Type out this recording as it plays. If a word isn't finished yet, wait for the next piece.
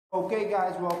Okay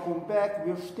guys, welcome back.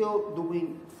 We're still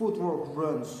doing footwork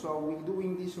runs. So we're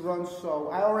doing these runs. So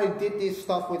I already did this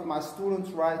stuff with my students,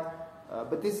 right?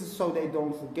 But this is so they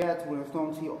don't forget. We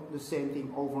don't see the same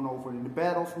thing over and over in the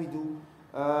battles we do.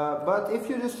 But if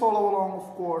you just follow along,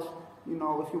 of course, you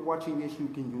know, if you're watching this, you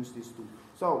can use this too.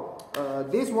 So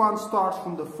this one starts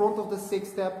from the front of the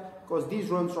sixth step, because these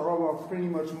runs are all pretty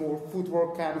much more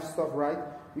footwork kind of stuff, right?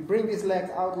 We bring this leg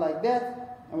out like that.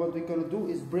 And what we're going to do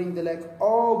is bring the leg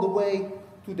all the way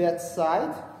to that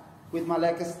side, with my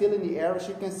leg is still in the air, as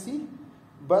you can see.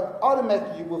 But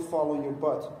automatically you will follow your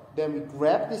butt. Then we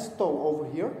grab this toe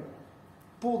over here,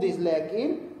 pull this leg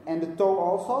in, and the toe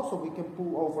also, so we can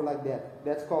pull over like that.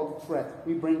 That's called a thread.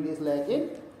 We bring this leg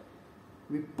in,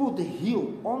 we put the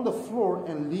heel on the floor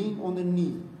and lean on the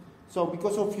knee. So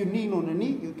because if you lean on the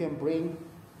knee, you can bring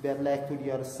that leg to the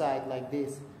other side like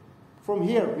this. From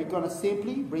here, we're going to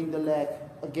simply bring the leg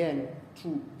again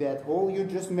through that hole you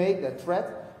just made, that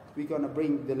thread. We're going to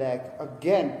bring the leg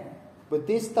again. But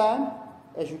this time,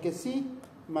 as you can see,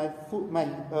 my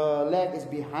leg is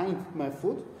behind my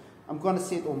foot. I'm going to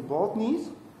sit on both knees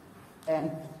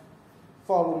and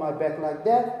follow my back like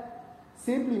that.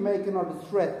 Simply make another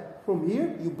thread. From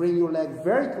here, you bring your leg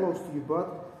very close to your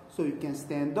butt so you can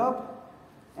stand up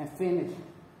and finish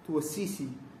to a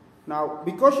CC. Now,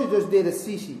 because you just did a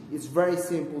CC, it's very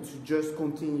simple to just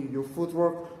continue your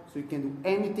footwork, so you can do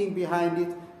anything behind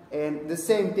it, and the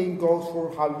same thing goes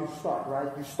for how you start, right?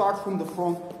 You start from the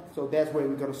front, so that's where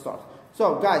we're going to start.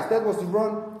 So, guys, that was the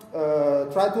run.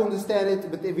 Try to understand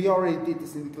it, but we already did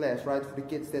this in the class, right? For the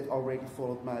kids that already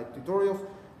followed my tutorials,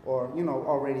 or, you know,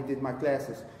 already did my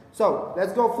classes. So,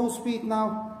 let's go full speed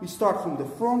now. We start from the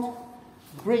front,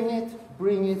 bring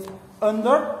it,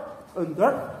 under,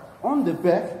 on the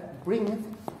back, bring it,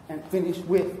 and finish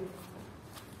with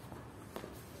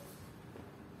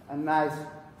a nice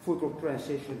footwork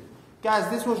transition. Guys,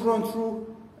 this was run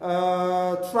through.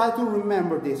 Try to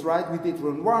remember this, right? We did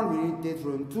run 1, we did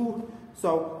run 2.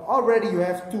 So already you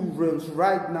have 2 runs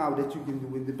right now that you can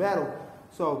do in the battle.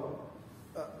 So,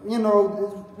 you know,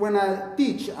 when I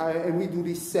teach and we do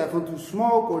these 7 to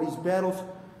smoke or these battles,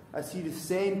 I see the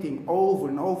same thing over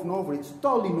and over and over. It's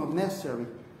totally not necessary.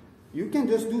 You can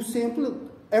just do simple.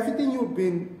 Everything you've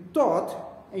been taught,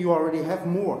 and you already have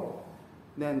more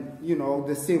than, you know,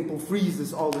 the simple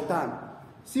freezes all the time.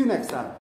 See you next time.